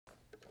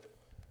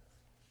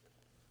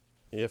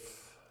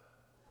If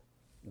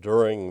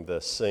during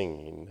the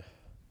singing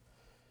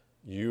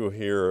you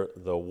hear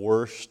the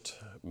worst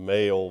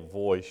male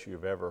voice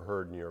you've ever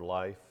heard in your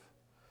life,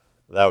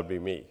 that would be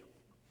me.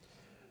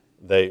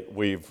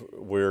 We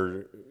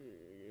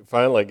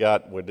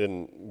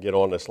didn't get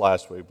on this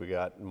last week. We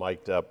got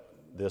mic'd up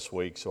this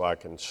week so I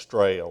can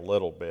stray a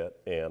little bit,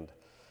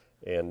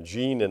 and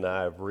Gene and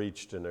I have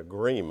reached an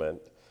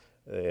agreement,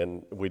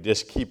 and we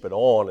just keep it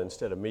on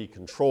instead of me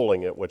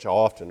controlling it, which I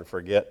often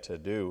forget to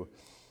do,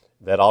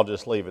 that I'll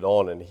just leave it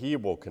on and he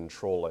will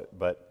control it.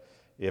 But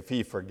if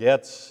he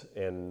forgets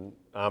and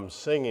I'm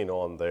singing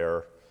on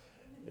there,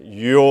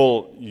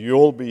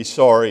 you'll be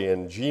sorry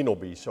and Gene will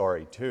be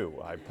sorry too,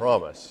 I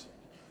promise.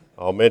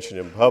 I'll mention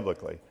him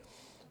publicly.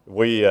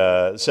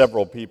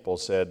 Several people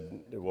said,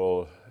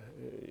 well,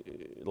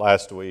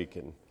 last week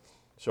and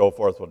so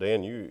forth, well,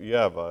 Dan, you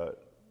have a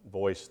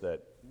voice that,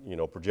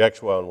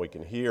 projects well and we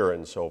can hear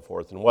and so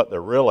forth. And what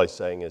they're really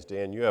saying is,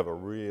 Dan, you have a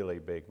really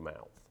big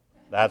mouth.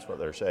 That's what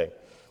they're saying.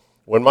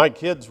 When my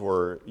kids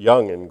were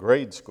young in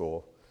grade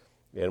school,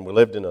 and we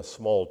lived in a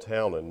small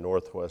town in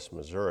northwest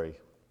Missouri,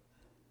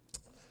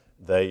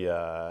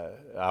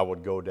 I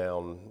would go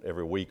down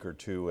every week or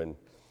two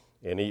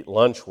and eat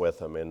lunch with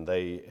them, and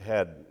they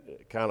had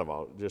kind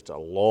of just a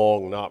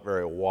long, not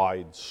very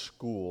wide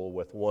school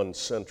with one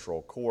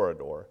central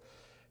corridor.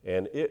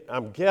 And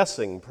I'm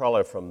guessing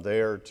probably from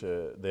there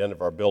to the end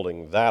of our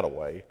building that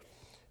away,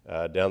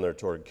 down there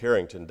toward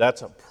Carrington,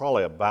 that's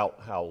probably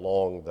about how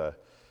long the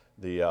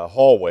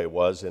hallway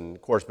was. And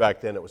of course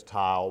back then it was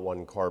tile,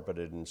 wasn't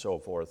carpeted and so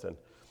forth. And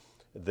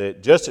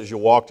just as you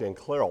walked in,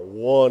 clear at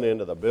one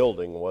end of the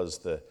building was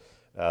the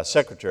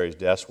secretary's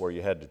desk where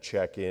you had to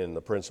check in,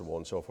 the principal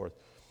and so forth.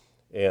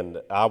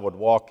 And I would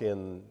walk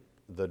in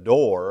the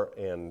door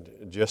and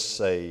just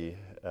say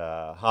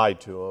hi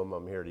to them.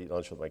 I'm here to eat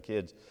lunch with my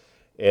kids.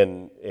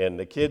 And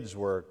the kids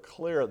were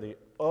clear at the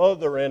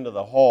other end of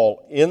the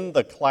hall in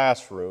the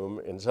classroom,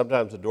 and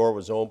sometimes the door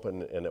was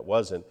open and it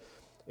wasn't.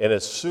 And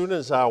as soon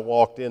as I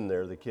walked in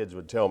there, the kids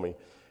would tell me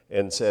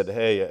and said,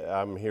 hey,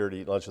 I'm here to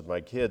eat lunch with my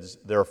kids.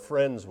 Their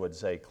friends would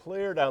say,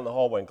 clear down the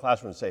hallway in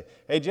classroom and say,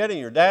 hey, Jenny,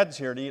 your dad's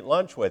here to eat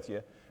lunch with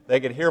you. They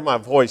could hear my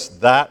voice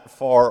that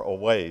far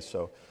away.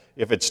 So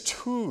if it's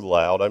too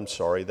loud, I'm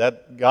sorry.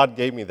 God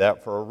gave me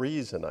that for a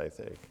reason, I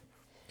think.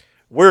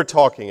 We're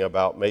talking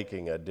about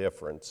making a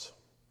difference.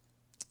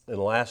 And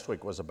last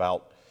week was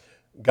about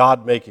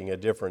God making a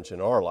difference in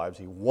our lives.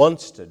 He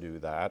wants to do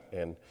that,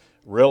 and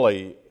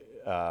really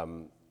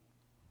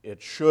it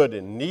should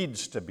and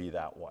needs to be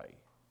that way.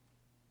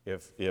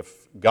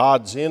 If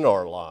God's in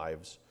our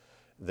lives,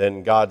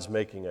 then God's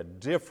making a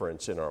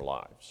difference in our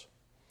lives.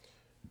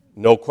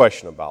 No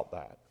question about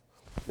that.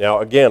 Now,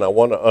 again, I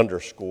want to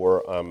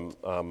underscore,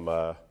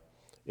 I'm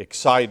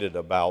excited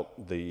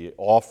about the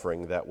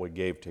offering that we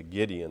gave to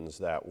Gideon's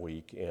that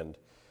week. And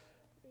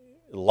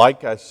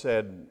like I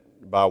said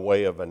by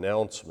way of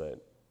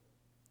announcement,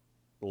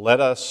 let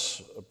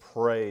us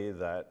pray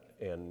that,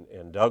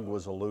 and Doug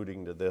was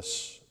alluding to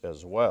this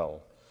as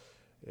well,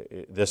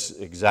 this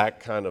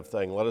exact kind of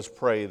thing. Let us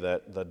pray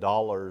that the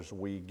dollars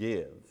we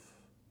give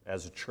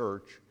as a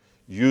church,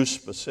 you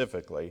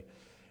specifically,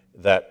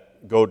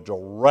 that go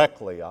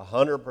directly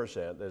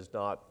 100%. There's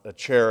not a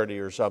charity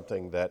or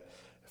something that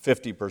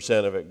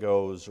 50% of it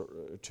goes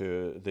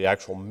to the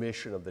actual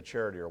mission of the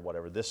charity or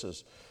whatever. This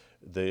is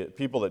the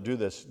people that do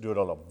this do it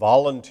on a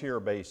volunteer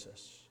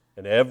basis,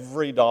 and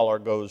every dollar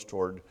goes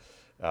toward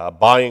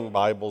buying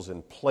Bibles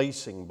and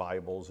placing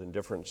Bibles in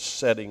different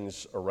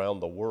settings around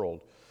the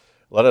world.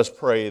 Let us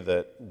pray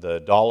that the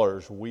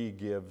dollars we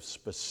give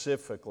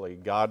specifically,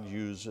 God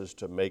uses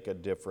to make a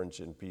difference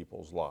in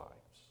people's lives.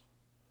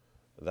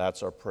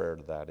 That's our prayer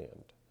to that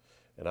end.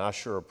 And I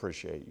sure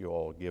appreciate you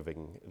all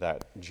giving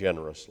that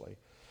generously.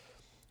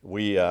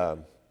 We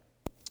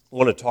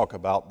want to talk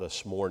about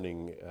this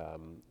morning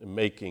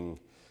making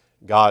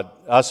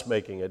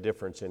a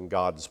difference in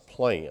God's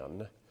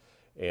plan,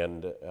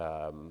 and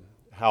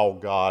how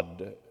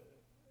God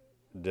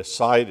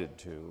decided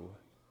to,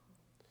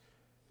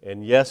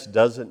 and yes,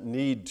 doesn't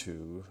need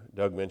to,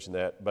 Doug mentioned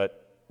that,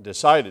 but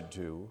decided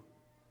to.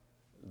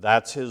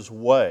 That's his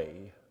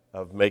way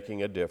of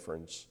making a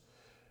difference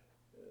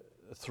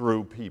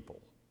through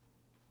people,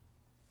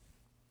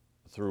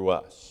 through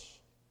us.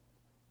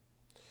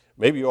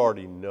 Maybe you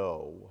already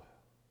know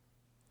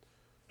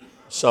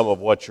some of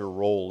what your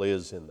role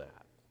is in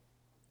that.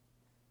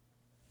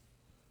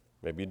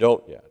 Maybe you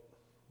don't yet.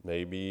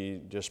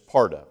 Maybe just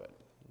part of it.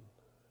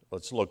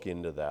 Let's look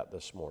into that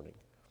this morning.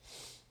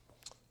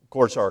 Of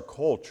course, our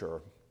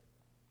culture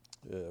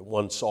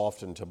wants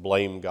often to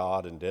blame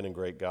God and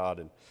denigrate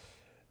God and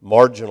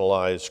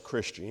marginalize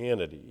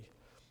Christianity.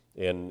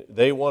 And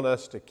they want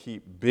us to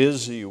keep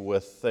busy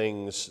with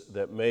things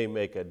that may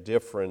make a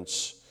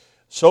difference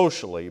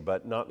socially,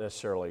 but not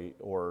necessarily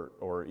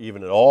or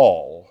even at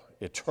all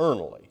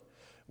eternally.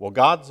 Well,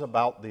 God's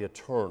about the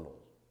eternal.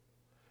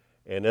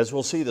 And as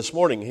we'll see this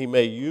morning, he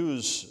may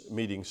use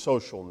meeting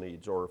social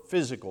needs or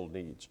physical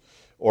needs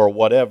or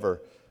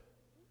whatever,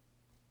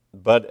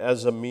 but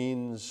as a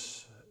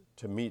means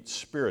to meet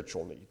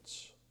spiritual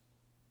needs.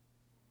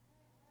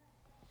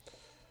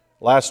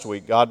 Last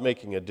week, God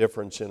making a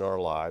difference in our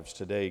lives.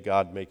 Today,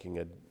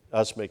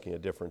 us making a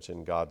difference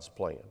in God's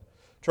plan.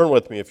 Turn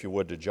with me, if you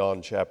would, to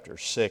John chapter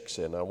 6,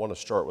 and I want to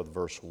start with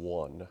verse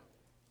 1.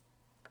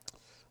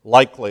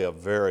 Likely a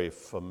very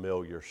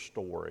familiar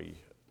story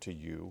to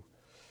you.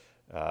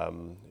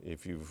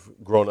 If you've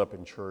grown up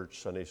in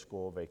church, Sunday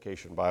school,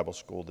 vacation Bible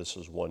school, this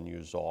is one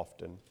used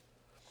often.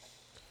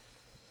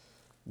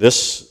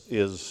 This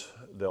is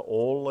the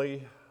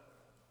only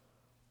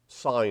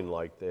sign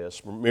like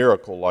this,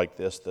 miracle like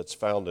this, that's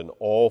found in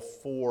all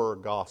four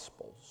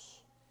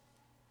Gospels: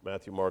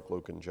 Matthew, Mark,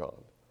 Luke, and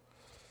John.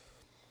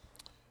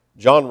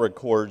 John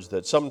records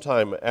that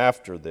sometime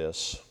after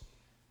this,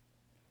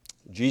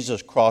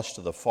 Jesus crossed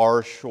to the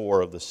far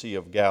shore of the Sea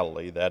of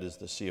Galilee, that is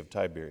the Sea of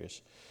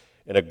Tiberias,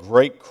 and a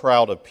great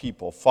crowd of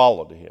people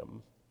followed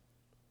him.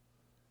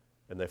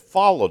 And they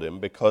followed him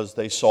because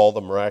they saw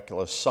the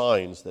miraculous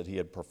signs that he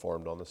had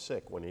performed on the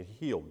sick when he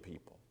healed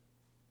people.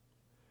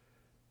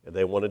 And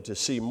they wanted to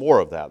see more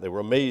of that. They were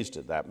amazed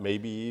at that,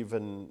 maybe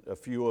even a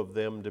few of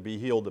them to be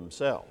healed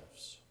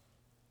themselves.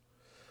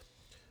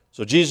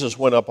 So Jesus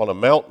went up on a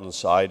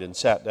mountainside and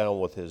sat down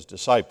with his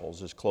disciples,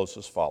 his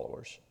closest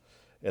followers.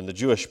 And the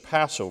Jewish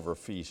Passover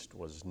feast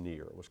was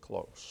near, it was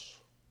close.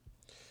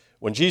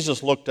 When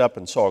Jesus looked up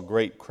and saw a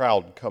great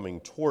crowd coming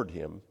toward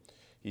him,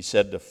 he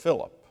said to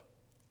Philip,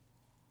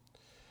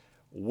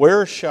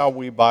 "Where shall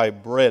we buy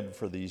bread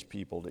for these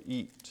people to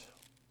eat?"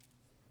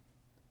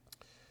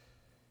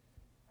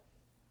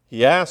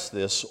 He asked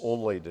this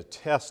only to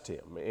test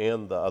him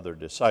and the other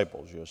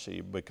disciples, you see,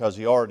 because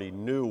he already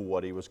knew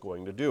what he was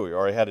going to do. He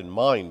already had in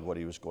mind what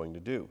he was going to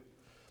do.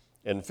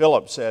 And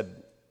Philip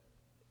said,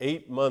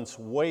 8 months'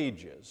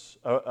 wages.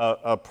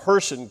 A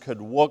person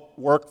could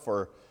work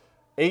for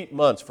 8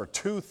 months, for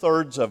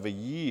 2/3 of a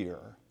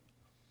year,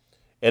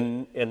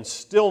 and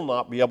still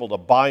not be able to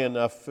buy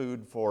enough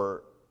food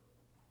for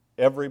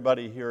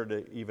everybody here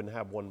to even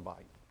have one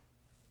bite.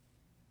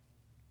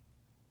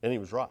 And he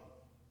was right.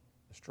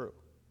 It's true.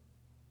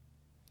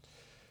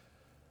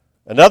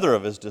 Another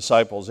of his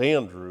disciples,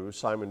 Andrew,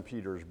 Simon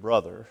Peter's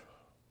brother,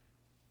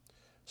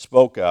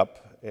 spoke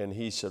up and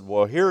he said,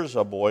 "Well, here's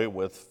a boy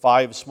with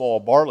 5 small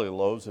barley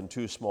loaves and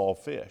 2 small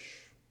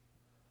fish."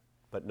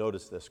 But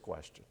notice this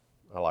question.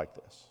 I like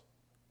this.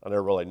 I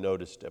never really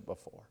noticed it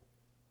before.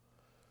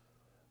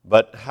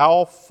 "But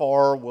how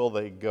far will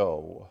they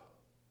go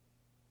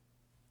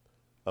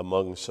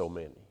among so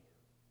many?"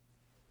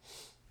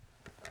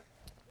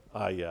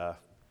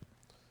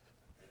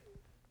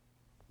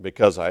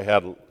 Because I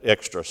had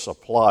extra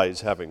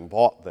supplies having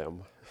bought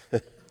them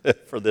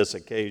for this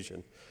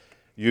occasion,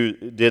 you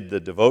did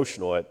the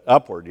devotional at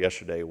Upward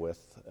yesterday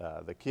with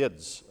the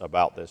kids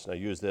about this, and I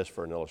used this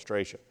for an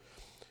illustration.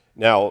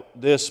 Now,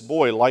 this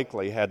boy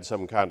likely had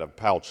some kind of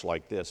pouch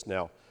like this.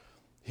 Now,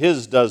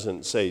 his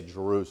doesn't say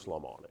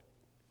Jerusalem on it,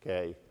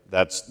 okay?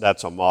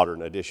 That's a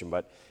modern edition,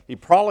 but he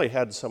probably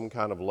had some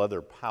kind of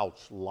leather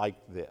pouch like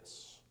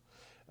this.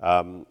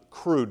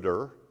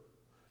 Cruder,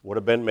 would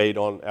have been made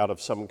out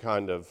of some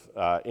kind of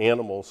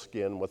animal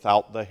skin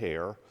without the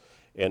hair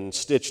and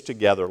stitched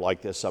together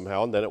like this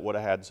somehow, and then it would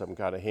have had some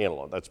kind of handle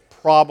on it. That's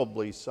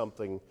probably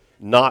something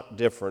not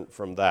different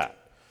from that.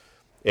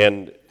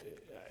 And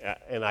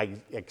I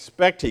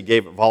expect he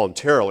gave it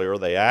voluntarily, or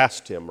they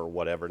asked him or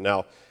whatever.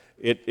 Now,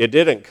 it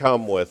didn't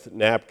come with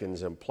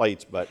napkins and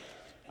plates, but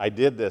I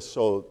did this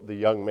so the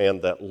young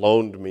man that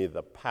loaned me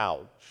the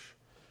pouch,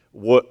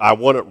 I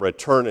wouldn't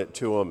return it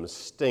to him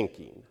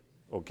stinking,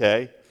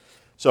 okay?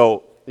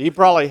 So he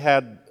probably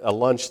had a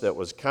lunch that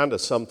was kind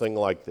of something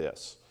like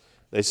this.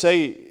 They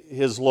say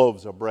his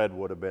loaves of bread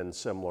would have been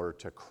similar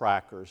to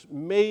crackers.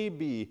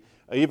 Maybe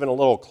even a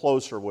little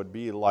closer would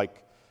be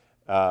like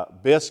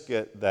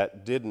biscuit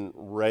that didn't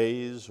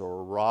raise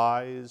or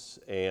rise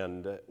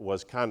and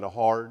was kind of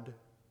hard,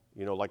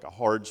 like a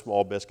hard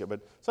small biscuit,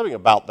 but something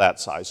about that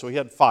size. So he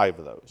had 5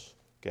 of those,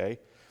 okay?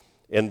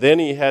 And then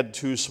he had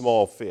 2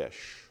 small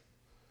fish.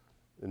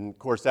 And of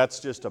course, that's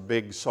just a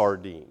big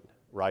sardine,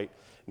 right?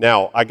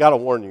 Now, I got to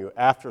warn you,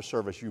 after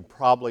service, you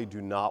probably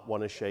do not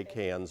want to shake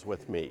hands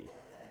with me,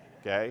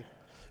 okay?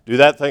 Do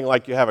that thing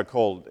like you have a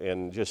cold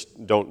and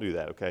just don't do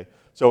that, okay?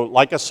 So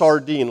like a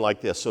sardine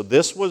like this. So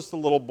this was the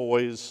little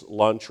boy's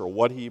lunch, or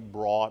what he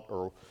brought,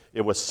 or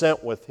it was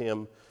sent with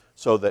him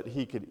so that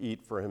he could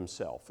eat for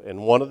himself.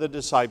 And one of the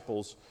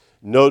disciples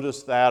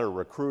noticed that, or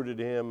recruited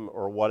him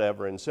or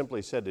whatever, and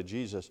simply said to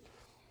Jesus,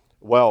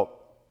 well,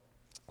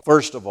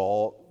 first of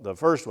all, the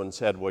first one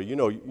said, well,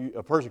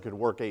 a person could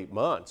work 8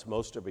 months,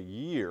 most of a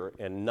year,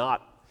 and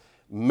not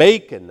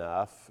make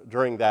enough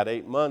during that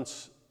 8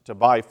 months to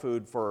buy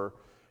food for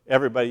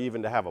everybody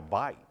even to have a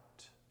bite.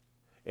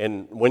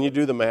 And when you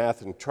do the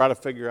math and try to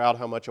figure out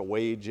how much a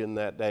wage in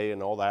that day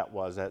and all that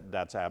was,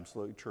 that's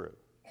absolutely true.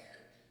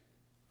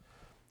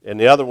 And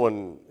the other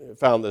one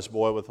found this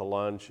boy with a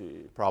lunch.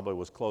 He probably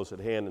was close at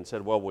hand and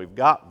said, well, we've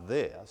got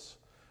this.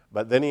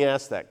 But then he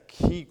asked that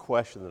key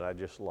question that I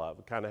just love.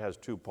 It kind of has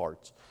 2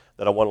 parts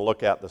that I want to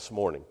look at this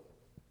morning.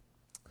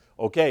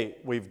 okay,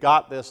 we've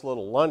got this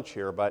little lunch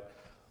here, but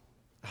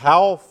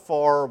how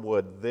far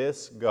would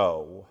this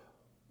go,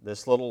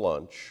 this little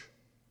lunch,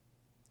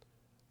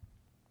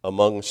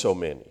 among so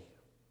many?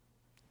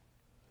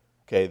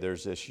 Okay,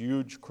 there's this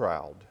huge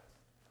crowd,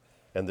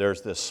 and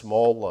there's this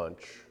small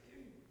lunch,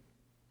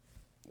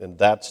 and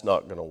that's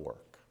not going to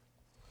work.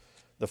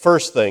 The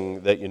first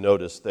thing that you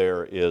notice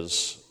there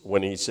is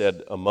when he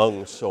said,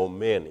 among so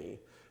many.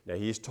 Now,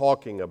 he's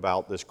talking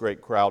about this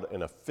great crowd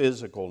and a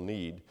physical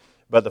need,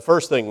 but the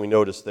first thing we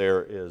notice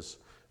there is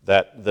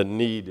that the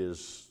need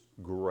is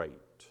great.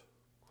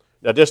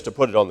 Now, just to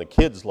put it on the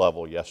kids'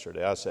 level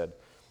yesterday, I said,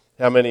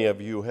 how many of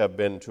you have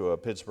been to a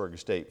Pittsburgh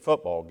State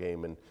football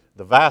game? And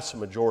the vast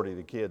majority of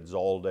the kids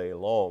all day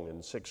long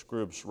in 6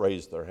 groups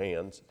raised their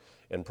hands.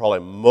 And probably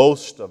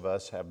most of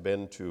us have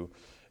been to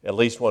at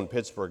least one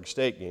Pittsburgh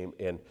State game.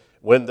 And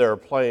when they're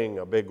playing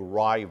a big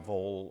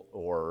rival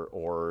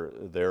or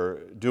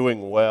they're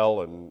doing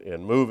well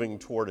and moving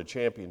toward a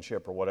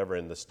championship or whatever,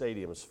 and the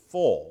stadium's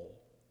full,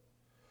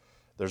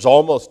 there's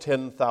almost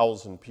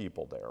 10,000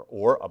 people there,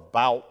 or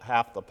about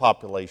half the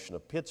population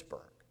of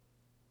Pittsburgh.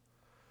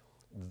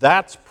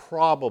 That's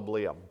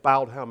probably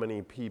about how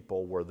many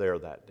people were there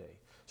that day.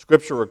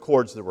 Scripture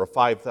records there were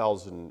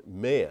 5,000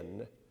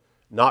 men,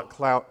 not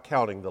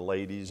counting the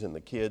ladies and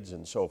the kids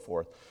and so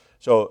forth.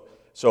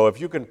 So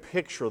if you can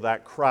picture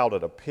that crowd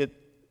at a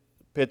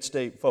Pitt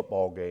State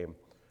football game,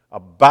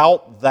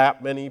 about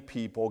that many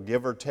people,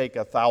 give or take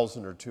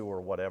 1,000 or 2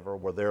 or whatever,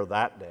 were there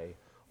that day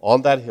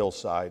on that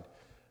hillside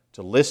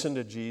to listen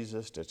to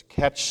Jesus, to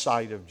catch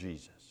sight of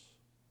Jesus.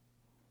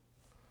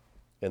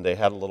 And they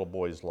had a little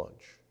boy's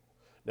lunch.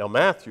 Now,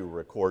 Matthew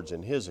records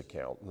in his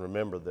account, and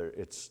remember,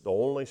 it's the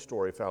only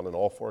story found in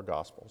all 4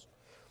 Gospels.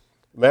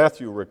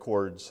 Matthew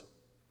records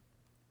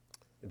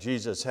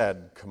Jesus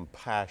had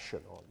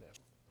compassion on them.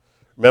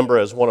 Remember,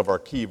 as one of our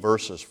key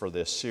verses for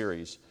this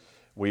series,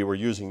 we were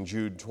using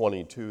Jude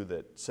 22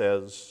 that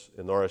says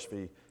in the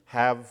RSV,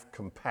 have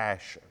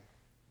compassion,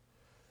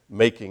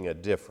 making a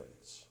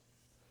difference.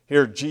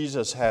 Here,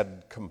 Jesus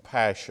had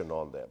compassion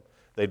on them.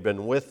 They'd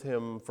been with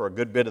him for a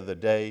good bit of the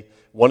day,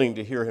 wanting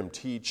to hear him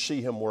teach,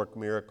 see him work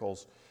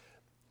miracles,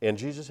 and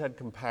Jesus had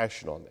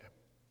compassion on them.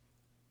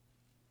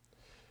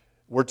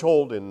 We're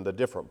told in the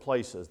different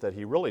places that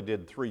he really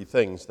did 3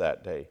 things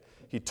that day.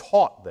 He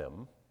taught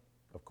them,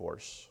 of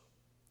course.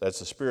 That's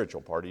the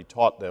spiritual part. He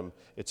taught them,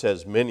 it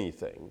says, many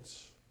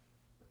things.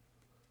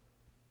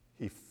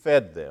 He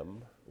fed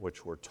them,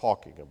 which we're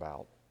talking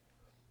about.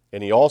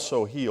 And he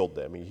also healed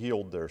them. He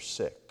healed their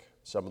sick.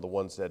 Some of the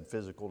ones that had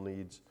physical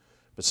needs.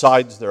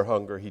 Besides their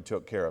hunger, he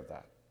took care of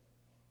that.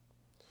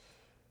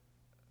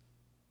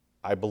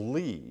 I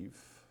believe,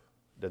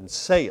 didn't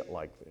say it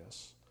like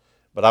this,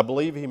 but I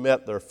believe he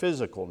met their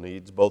physical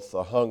needs, both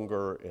the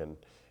hunger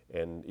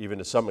and even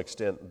to some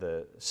extent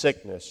the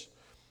sickness,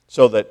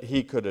 so that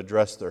he could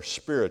address their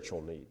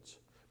spiritual needs.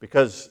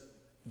 Because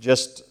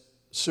just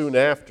soon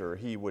after,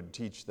 he would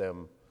teach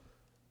them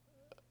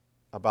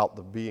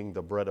about being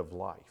the bread of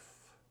life,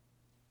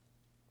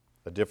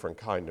 a different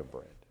kind of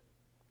bread.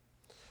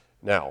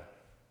 Now,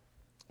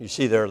 you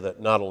see there that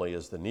not only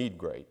is the need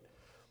great,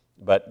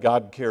 but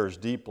God cares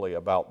deeply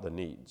about the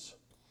needs.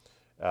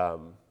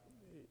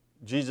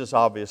 Jesus,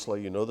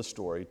 obviously, you know the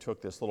story,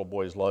 took this little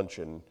boy's lunch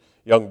and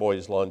young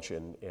boy's lunch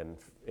and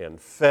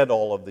fed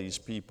all of these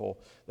people.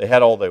 They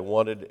had all they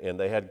wanted, and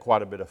they had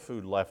quite a bit of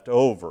food left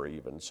over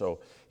even.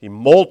 So he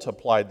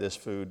multiplied this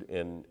food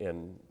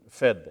and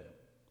fed them.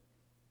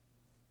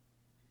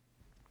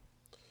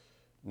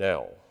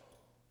 Now,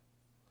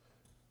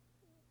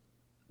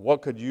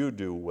 what could you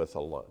do with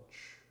a lunch?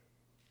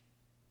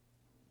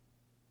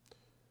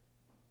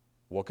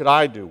 What could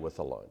I do with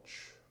a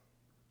lunch?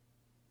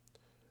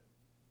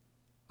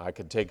 I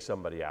could take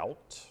somebody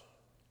out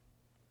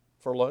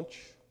for lunch.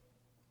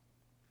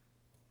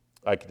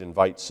 I could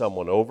invite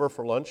someone over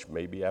for lunch,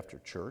 maybe after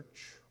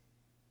church.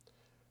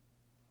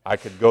 I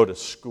could go to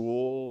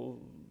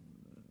school.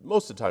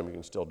 Most of the time you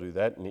can still do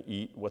that and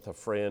eat with a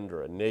friend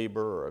or a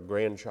neighbor or a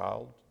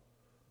grandchild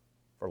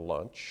for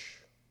lunch.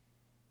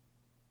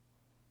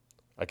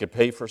 I could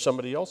pay for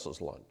somebody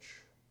else's lunch.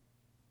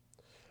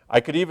 I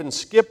could even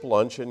skip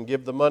lunch and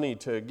give the money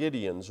to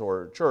Gideon's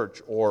or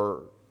church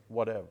or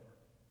whatever.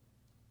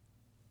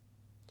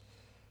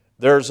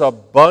 There's a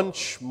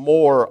bunch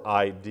more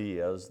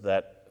ideas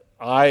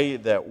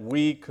that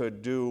we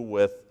could do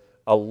with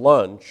a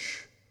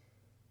lunch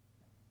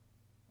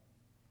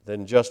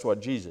than just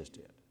what Jesus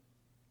did.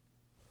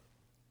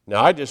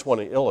 Now, I just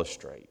want to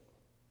illustrate.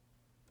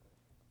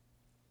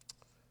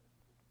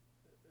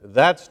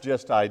 That's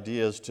just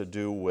ideas to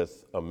do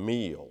with a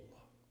meal.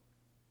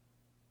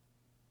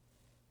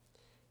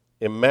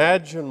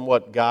 Imagine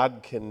what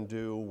God can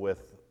do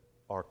with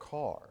our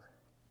car,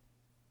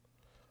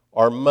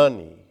 our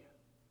money,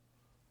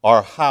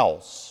 our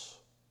house,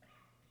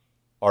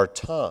 our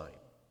time.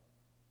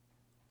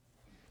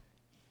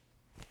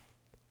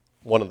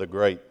 One of the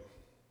great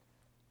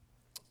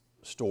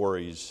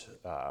stories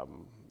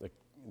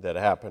that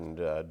happened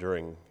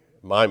during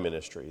my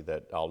ministry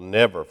that I'll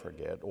never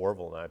forget,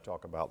 Orville and I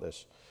talk about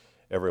this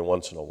every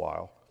once in a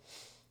while,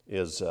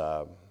 is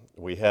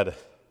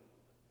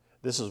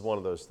this is one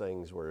of those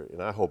things where,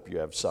 and I hope you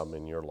have some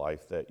in your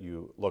life that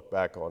you look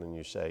back on and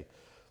you say,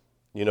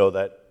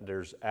 that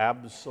there's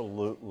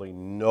absolutely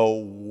no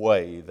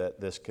way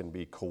that this can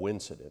be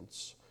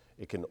coincidence.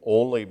 It can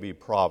only be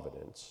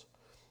providence.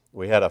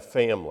 We had a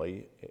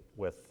family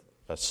with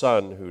a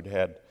son who'd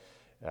had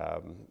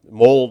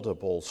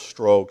multiple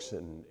strokes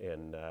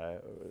and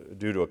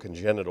due to a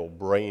congenital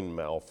brain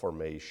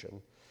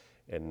malformation.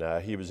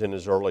 And he was in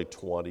his early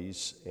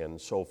 20s and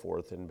so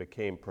forth, and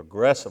became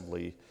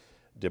progressively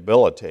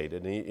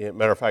debilitated. And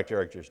matter of fact,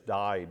 Eric just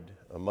died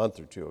a month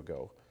or two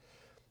ago.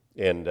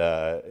 And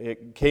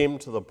it came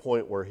to the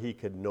point where he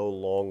could no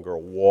longer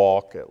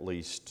walk, at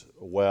least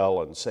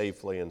well and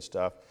safely and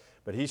stuff,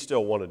 but he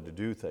still wanted to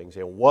do things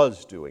and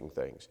was doing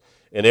things.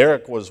 And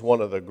Eric was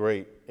one of the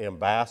great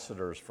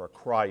ambassadors for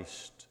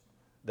Christ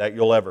that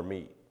you'll ever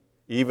meet,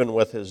 even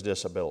with his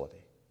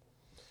disability.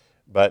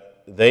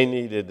 But they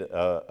needed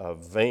a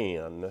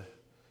van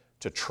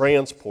to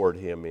transport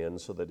him in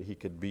so that he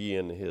could be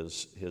in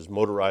his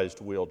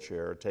motorized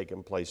wheelchair, take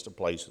him place to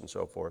place and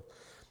so forth.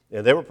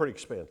 And they were pretty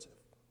expensive.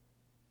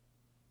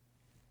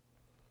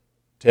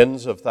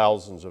 Tens of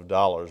thousands of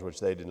dollars, which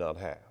they did not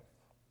have.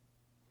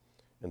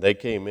 And they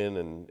came in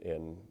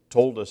and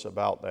told us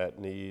about that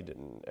need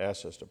and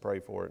asked us to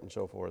pray for it and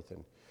so forth.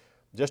 And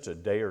just a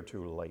day or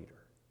two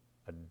later,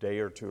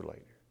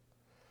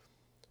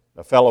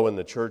 a fellow in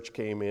the church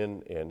came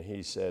in and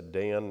he said,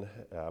 Dan,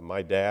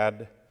 my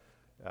dad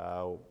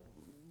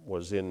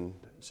was in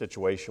a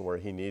situation where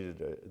he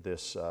needed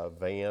this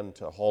van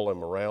to haul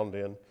him around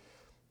in.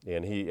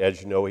 And he,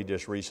 as you know, he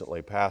just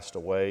recently passed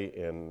away,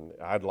 and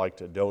I'd like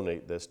to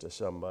donate this to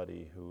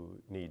somebody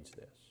who needs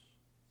this.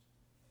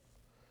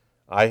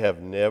 I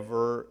have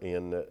never,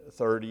 in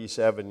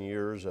 37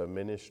 years of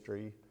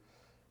ministry,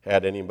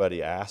 had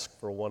anybody ask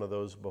for one of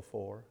those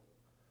before.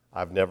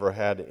 I've never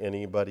had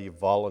anybody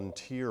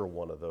volunteer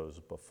one of those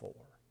before.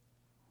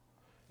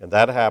 And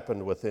that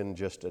happened within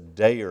just a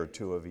day or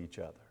two of each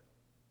other.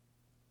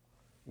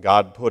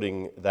 God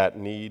putting that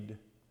need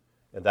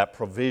and that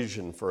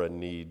provision for a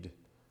need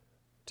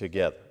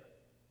together.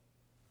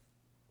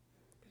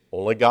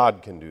 Only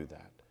God can do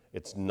that.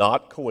 It's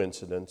not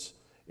coincidence,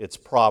 it's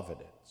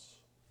providence.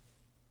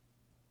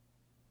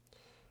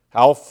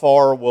 How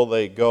far will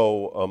they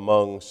go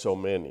among so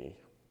many?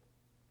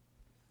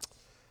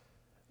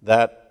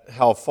 That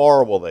how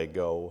far will they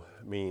go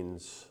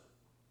means,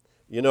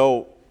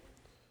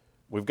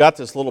 we've got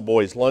this little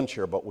boy's lunch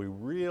here, but we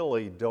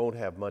really don't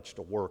have much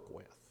to work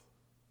with.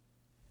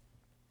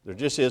 There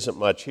just isn't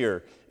much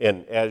here.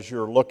 And as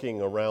you're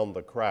looking around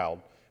the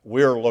crowd,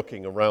 we're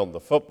looking around the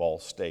football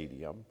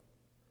stadium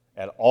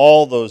at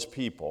all those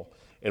people,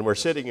 and we're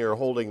sitting here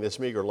holding this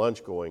meager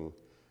lunch going,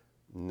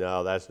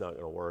 no, that's not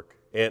going to work.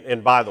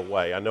 And by the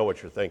way, I know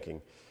what you're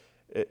thinking.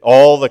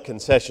 All the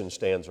concession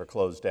stands are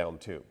closed down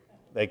too.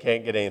 They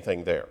can't get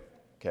anything there,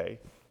 okay?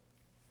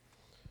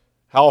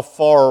 How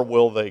far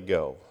will they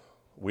go?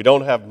 We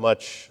don't have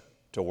much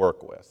to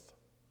work with.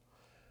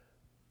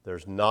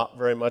 There's not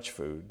very much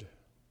food.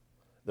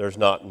 There's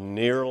not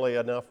nearly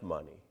enough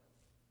money.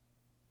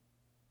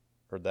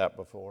 Heard that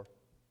before?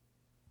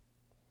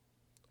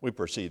 We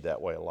proceed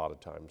that way a lot of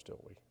times,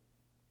 don't we?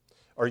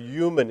 Our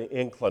human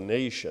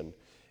inclination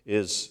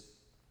is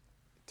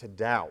to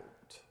doubt,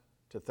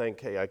 to think,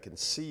 hey, I can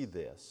see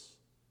this.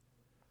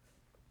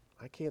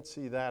 I can't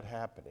see that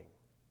happening.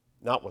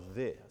 Not with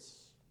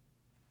this.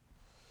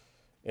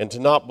 And to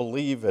not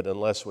believe it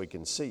unless we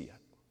can see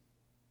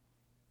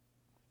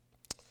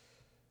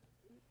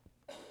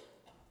it.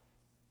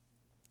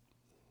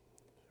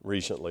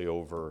 Recently,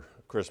 over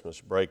Christmas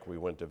break, we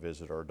went to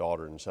visit our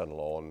daughter and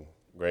son-in-law and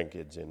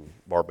grandkids in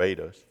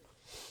Barbados.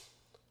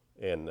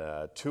 And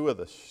two of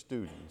the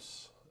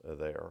students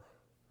there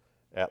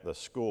at the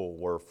school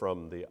were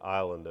from the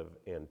island of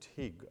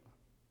Antigua.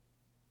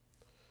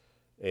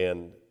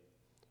 And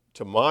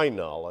to my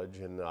knowledge,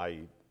 and I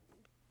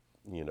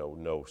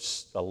know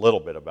a little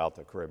bit about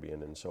the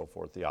Caribbean and so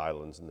forth, the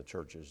islands and the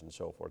churches and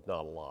so forth,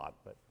 not a lot,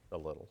 but a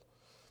little.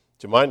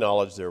 To my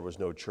knowledge, there was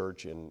no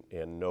church and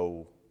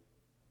no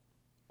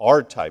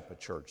our type of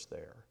church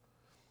there,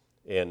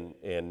 and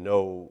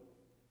no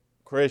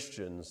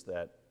Christians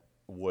that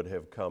would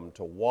have come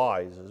to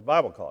Wise as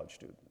Bible college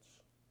students.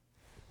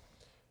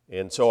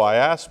 And so I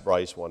asked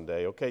Bryce one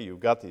day, okay, you've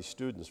got these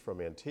students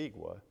from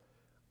Antigua.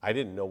 I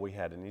didn't know we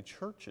had any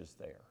churches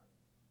there.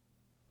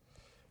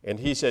 And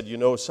he said,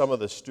 some of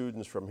the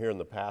students from here in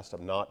the past,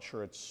 I'm not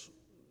sure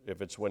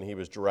if it's when he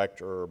was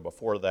director or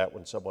before that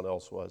when someone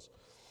else was,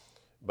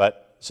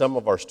 but some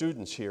of our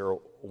students here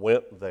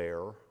went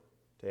there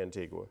to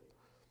Antigua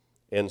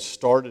and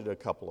started a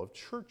couple of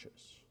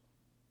churches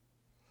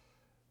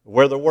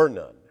where there were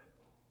none.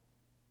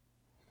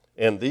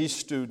 And these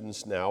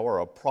students now are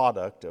a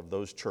product of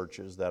those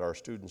churches that our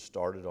students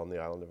started on the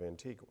island of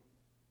Antigua.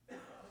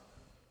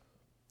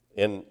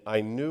 And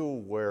I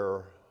knew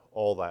where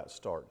all that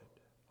started.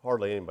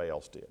 Hardly anybody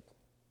else did.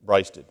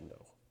 Bryce didn't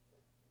know.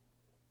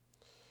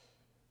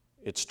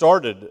 It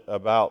started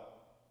about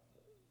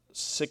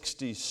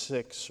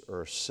 66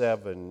 or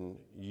 7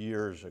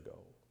 years ago,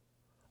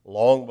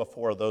 long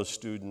before those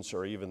students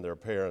or even their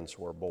parents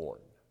were born.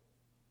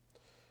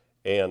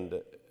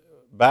 And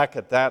back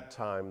at that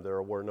time,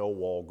 there were no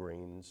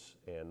Walgreens,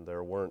 and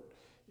there weren't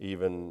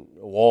even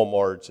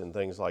Walmarts and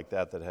things like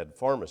that that had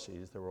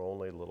pharmacies. There were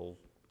only little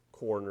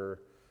corner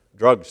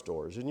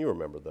drugstores, and you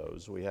remember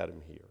those. We had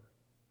them here.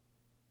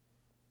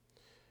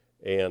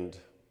 And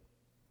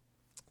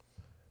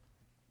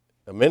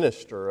a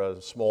minister at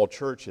a small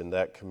church in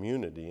that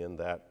community, in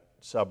that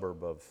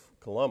suburb of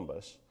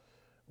Columbus,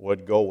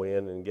 would go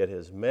in and get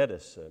his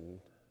medicine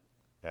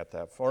at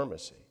that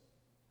pharmacy.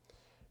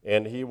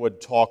 And he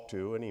would talk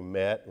to, and he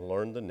met and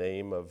learned the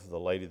name of the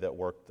lady that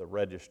worked the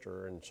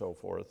register and so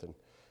forth, and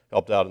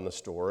helped out in the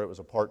store. It was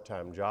a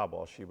part-time job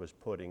while she was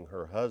putting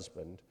her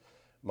husband,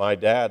 my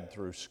dad,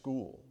 through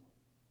school,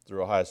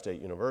 through Ohio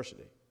State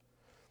University.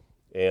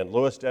 And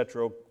Louis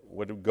Detro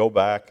would go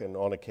back and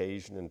on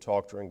occasion and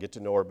talk to her and get to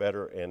know her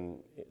better, and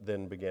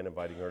then began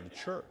inviting her to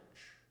church.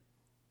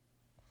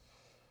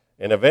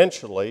 And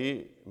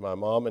eventually, my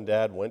mom and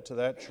dad went to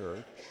that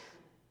church,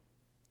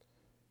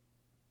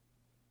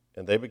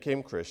 and they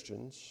became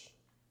Christians,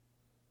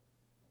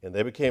 and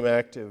they became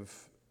active,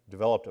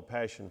 developed a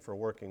passion for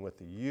working with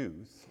the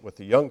youth, with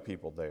the young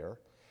people there,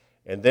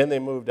 and then they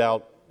moved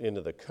out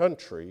into the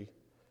country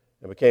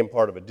and became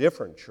part of a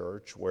different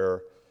church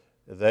where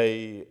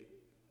they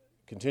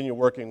continued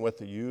working with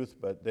the youth,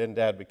 but then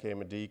Dad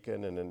became a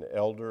deacon and an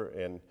elder,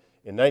 and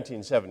in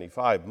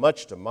 1975,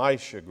 much to my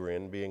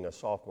chagrin, being a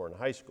sophomore in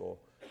high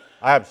school,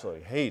 I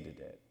absolutely hated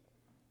it.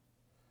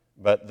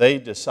 But they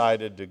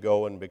decided to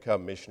go and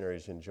become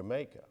missionaries in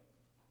Jamaica.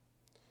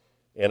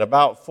 And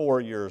about 4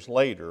 years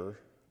later,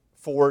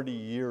 40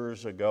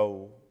 years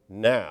ago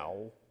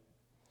now,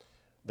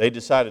 they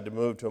decided to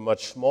move to a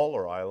much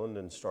smaller island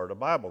and start a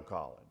Bible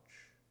college.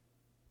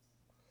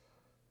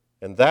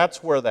 And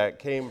that's where that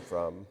came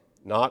from,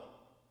 not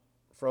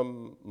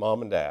from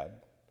Mom and Dad,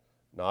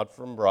 not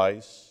from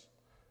Bryce.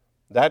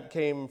 That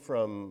came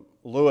from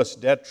Louis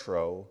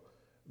Detro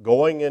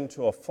going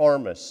into a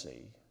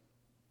pharmacy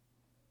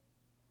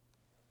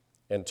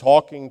and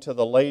talking to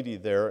the lady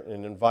there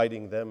and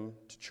inviting them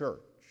to church.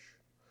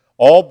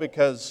 All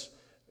because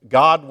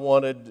God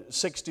wanted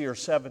 60 or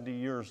 70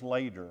 years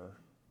later,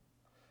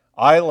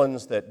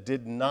 islands that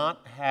did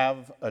not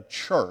have a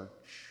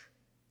church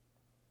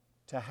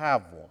to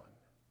have one.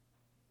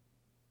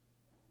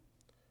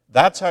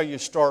 That's how you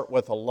start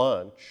with a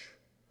lunch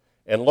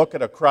and look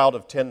at a crowd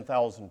of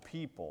 10,000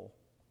 people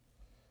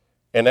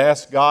and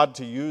ask God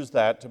to use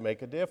that to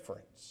make a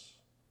difference.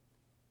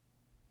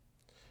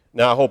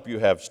 Now, I hope you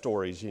have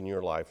stories in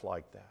your life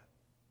like that.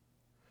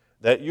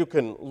 That you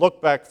can look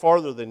back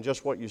farther than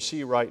just what you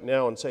see right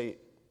now and say,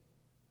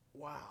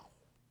 wow.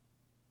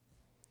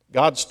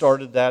 God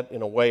started that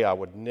in a way I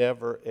would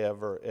never,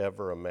 ever,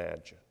 ever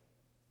imagine.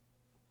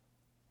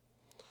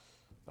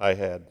 I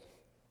had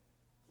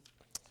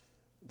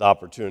the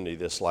opportunity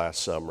this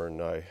last summer, and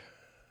I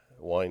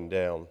wind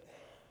down.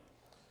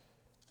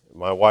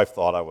 My wife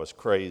thought I was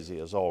crazy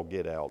as all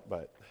get out,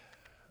 but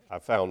I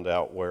found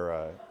out where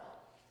a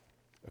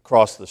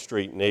across the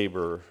street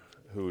neighbor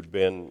who'd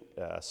been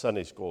a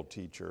Sunday school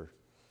teacher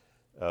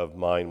of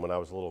mine when I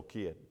was a little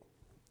kid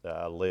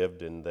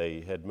lived, and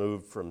they had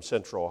moved from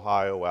central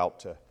Ohio out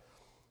to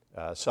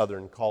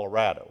southern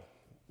Colorado,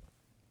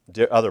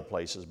 other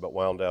places, but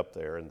wound up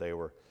there, and they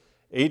were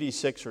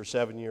 86 or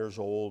 7 years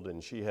old,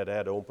 and she had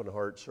had open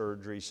heart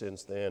surgery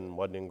since then,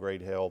 wasn't in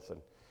great health, and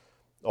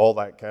all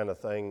that kind of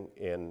thing.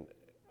 And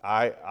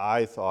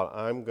I thought,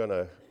 I'm going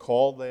to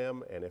call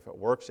them, and if it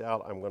works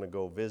out, I'm going to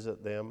go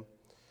visit them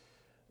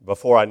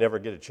before I never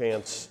get a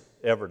chance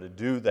ever to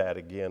do that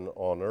again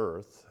on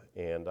earth.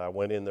 And I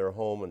went in their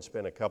home and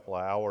spent a couple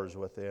of hours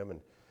with them. And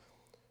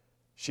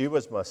she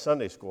was my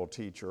Sunday school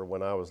teacher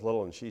when I was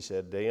little, and she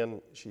said,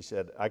 Dan, she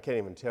said, I can't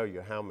even tell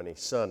you how many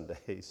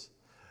Sundays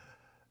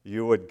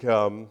you would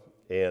come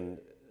and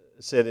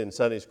sit in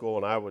Sunday school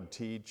and I would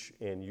teach,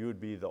 and you would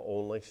be the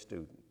only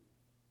student.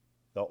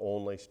 The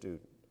only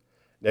student.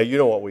 Now, you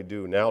know what we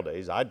do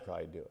nowadays. I'd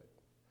probably do it.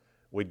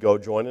 We'd go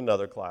join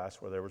another class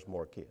where there was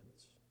more kids.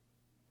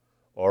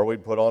 Or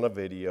we'd put on a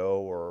video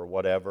or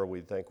whatever.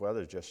 We'd think, well,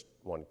 there's just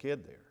one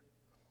kid there.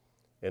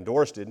 And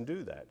Doris didn't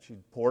do that. She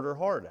poured her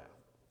heart out.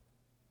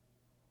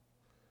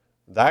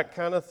 That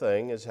kind of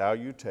thing is how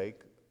you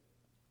take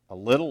a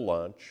little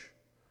lunch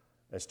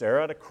and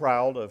stare at a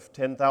crowd of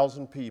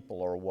 10,000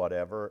 people or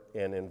whatever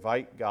and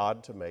invite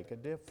God to make a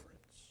difference.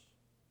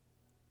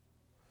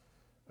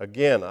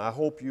 Again, I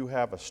hope you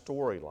have a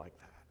story like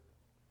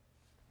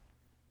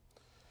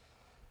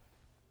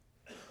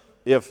that.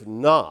 If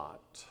not,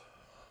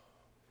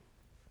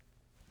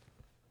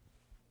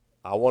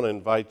 I want to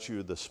invite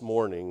you this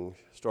morning,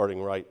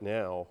 starting right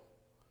now,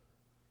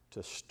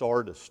 to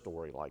start a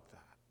story like that.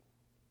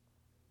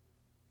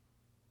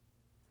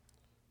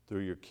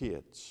 Through your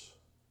kids,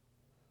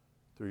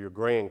 through your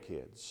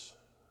grandkids,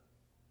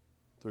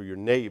 through your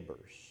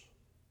neighbors,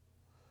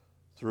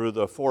 through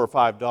the $4 or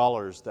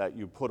 $5 that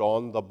you put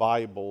on the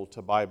Bible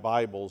to buy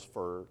Bibles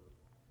for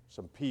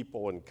some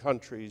people in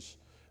countries,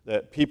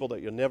 that people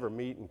that you'll never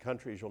meet in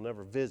countries you'll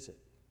never visit.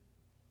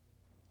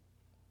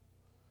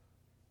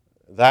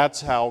 That's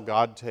how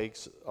God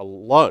takes a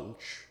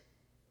lunch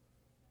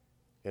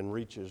and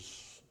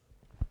reaches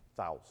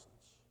thousands.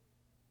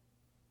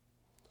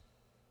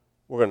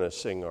 We're going to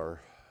sing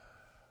our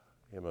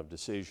hymn of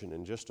decision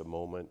in just a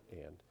moment,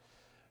 and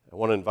I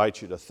want to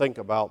invite you to think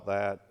about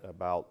that,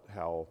 about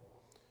how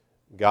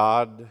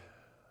God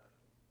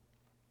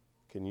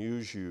can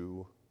use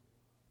you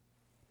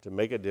to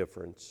make a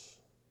difference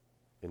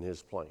in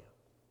His plan.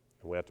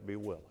 And we have to be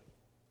willing.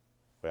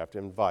 We have to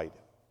invite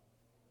Him.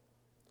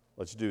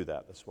 Let's do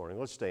that this morning.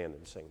 Let's stand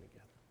and sing together.